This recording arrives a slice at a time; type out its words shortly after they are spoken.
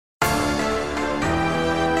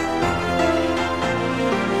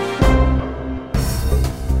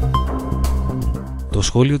Το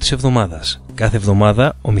σχόλιο της εβδομάδας. Κάθε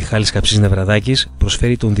εβδομάδα ο Μιχάλης Καψής Νευραδάκης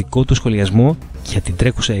προσφέρει τον δικό του σχολιασμό για την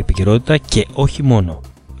τρέχουσα επικαιρότητα και όχι μόνο.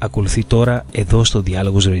 Ακολουθεί τώρα εδώ στο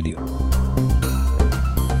Διάλογος Radio.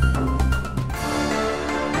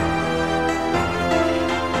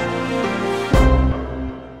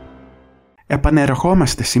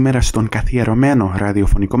 Επανερχόμαστε σήμερα στον καθιερωμένο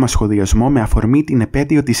ραδιοφωνικό μας σχολιασμό με αφορμή την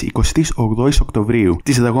επέτειο της 28ης Οκτωβρίου,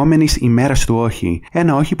 της λεγόμενης ημέρας του όχι.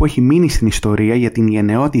 Ένα όχι που έχει μείνει στην ιστορία για την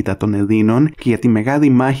γενναιότητα των Ελλήνων και για τη μεγάλη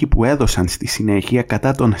μάχη που έδωσαν στη συνέχεια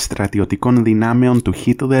κατά των στρατιωτικών δυνάμεων του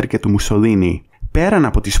Χίτλερ και του Μουσολίνι. Πέραν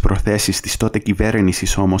από τις προθέσεις της τότε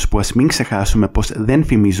κυβέρνησης όμως, που ας μην ξεχάσουμε πως δεν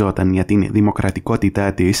φημιζόταν για την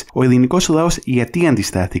δημοκρατικότητά της, ο ελληνικός λαός γιατί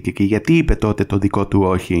αντιστάθηκε και γιατί είπε τότε το δικό του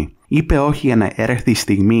όχι. Είπε όχι για να έρθει η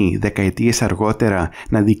στιγμή, δεκαετίες αργότερα,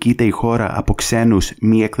 να δικείται η χώρα από ξένους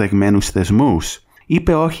μη εκλεγμένους θεσμούς.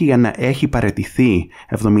 Είπε όχι για να έχει παραιτηθεί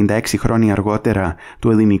 76 χρόνια αργότερα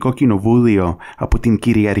το ελληνικό κοινοβούλιο από την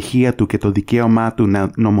κυριαρχία του και το δικαίωμά του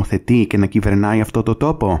να νομοθετεί και να κυβερνάει αυτό το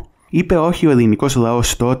τόπο. Είπε όχι ο ελληνικός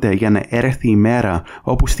λαός τότε για να έρθει η μέρα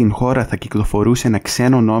όπου στην χώρα θα κυκλοφορούσε ένα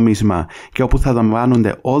ξένο νόμισμα και όπου θα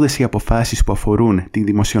λαμβάνονται όλες οι αποφάσεις που αφορούν τη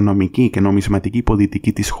δημοσιονομική και νομισματική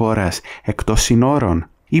πολιτική της χώρας εκτός συνόρων.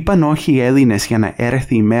 Είπαν όχι οι Έλληνες για να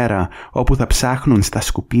έρθει η μέρα όπου θα ψάχνουν στα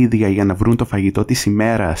σκουπίδια για να βρουν το φαγητό της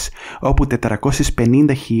ημέρας, όπου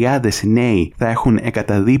 450.000 νέοι θα έχουν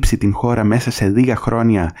εγκαταλείψει την χώρα μέσα σε λίγα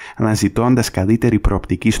χρόνια αναζητώντας καλύτερη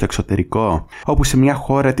προοπτική στο εξωτερικό, όπου σε μια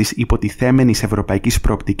χώρα της υποτιθέμενης ευρωπαϊκής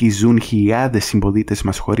προοπτικής ζουν χιλιάδες συμπολίτες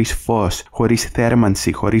μας χωρίς φως, χωρίς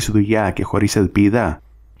θέρμανση, χωρίς δουλειά και χωρίς ελπίδα.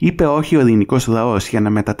 Είπε όχι ο ελληνικός λαός για να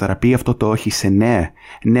μετατραπεί αυτό το όχι σε ναι.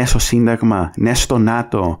 Ναι στο Σύνταγμα, ναι στο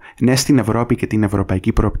ΝΑΤΟ, ναι στην Ευρώπη και την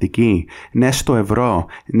ευρωπαϊκή προοπτική, ναι στο ευρώ,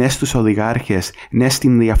 ναι στους ολιγάρχες, ναι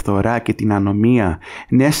στην διαφθορά και την ανομία,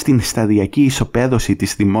 ναι στην σταδιακή ισοπαίδωση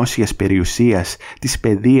της δημόσιας περιουσίας, της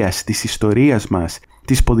παιδείας, της ιστορίας μας,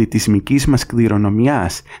 της πολιτισμικής μας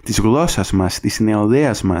κληρονομιάς, της γλώσσας μας, της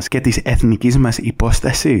νεολαίας μας και της εθνικής μας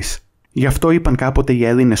υπόστασης. Γι' αυτό είπαν κάποτε οι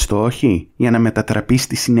Έλληνες το όχι, για να μετατραπεί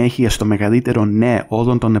στη συνέχεια στο μεγαλύτερο ναι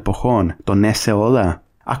όλων των εποχών, το ναι σε όλα.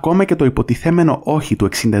 Ακόμα και το υποτιθέμενο όχι του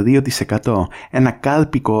 62%, ένα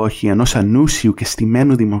κάλπικο όχι ενός ανούσιου και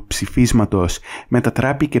στημένου δημοψηφίσματος,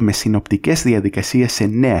 μετατράπηκε με συνοπτικές διαδικασίες σε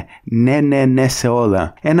ναι σε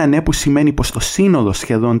όλα. Ένα ναι που σημαίνει πως το σύνολο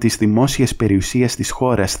σχεδόν της δημόσιας περιουσίας της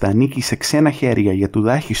χώρας θα ανήκει σε ξένα χέρια για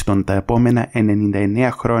τουλάχιστον τα επόμενα 99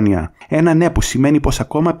 χρόνια. Ένα ναι που σημαίνει πως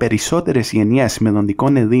ακόμα περισσότερες γενιές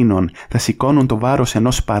μελλοντικών Ελλήνων θα σηκώνουν το βάρος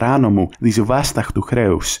ενός παράνομου, δυσβάσταχτου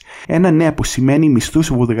χρέους. Ένα ναι που σημαίνει μισθούς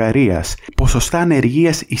Βουλγαρίας, ποσοστά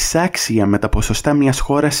ανεργίας εισάξια με τα ποσοστά μιας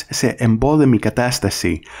χώρας σε εμπόλεμη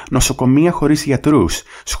κατάσταση, νοσοκομεία χωρίς γιατρούς,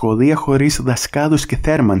 σχολεία χωρίς δασκάλους και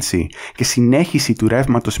θέρμανση και συνέχιση του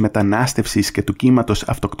ρεύματος μετανάστευσης και του κύματος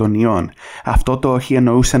αυτοκτονιών. Αυτό το όχι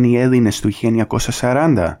εννοούσαν οι Έλληνες του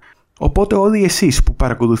 1940. Οπότε όλοι εσείς που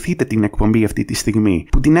παρακολουθείτε την εκπομπή αυτή τη στιγμή,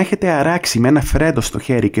 που την έχετε αράξει με ένα φρέντο στο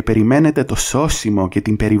χέρι και περιμένετε το σώσιμο και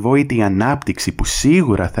την περιβόητη ανάπτυξη που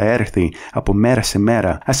σίγουρα θα έρθει από μέρα σε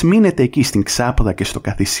μέρα, ας μείνετε εκεί στην ξάπλα και στο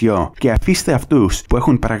καθησιό και αφήστε αυτούς που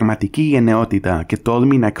έχουν πραγματική γενναιότητα και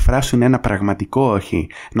τόλμη να εκφράσουν ένα πραγματικό όχι,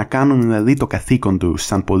 να κάνουν δηλαδή το καθήκον τους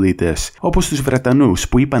σαν πολίτες, όπως τους Βρετανούς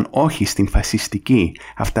που είπαν όχι στην φασιστική,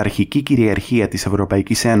 αυταρχική κυριαρχία της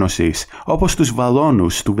Ευρωπαϊκής Ένωσης, όπως τους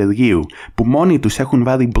Βαλώνους του Βελγίου που μόνοι τους έχουν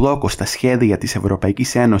βάλει μπλόκο στα σχέδια της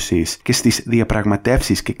Ευρωπαϊκής Ένωσης και στις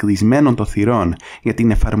διαπραγματεύσεις και κλεισμένων των θυρών για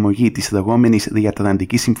την εφαρμογή της λεγόμενης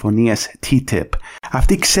Διατλαντικής Συμφωνίας TTIP.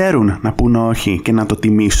 Αυτοί ξέρουν να πούν όχι και να το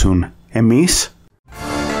τιμήσουν. Εμείς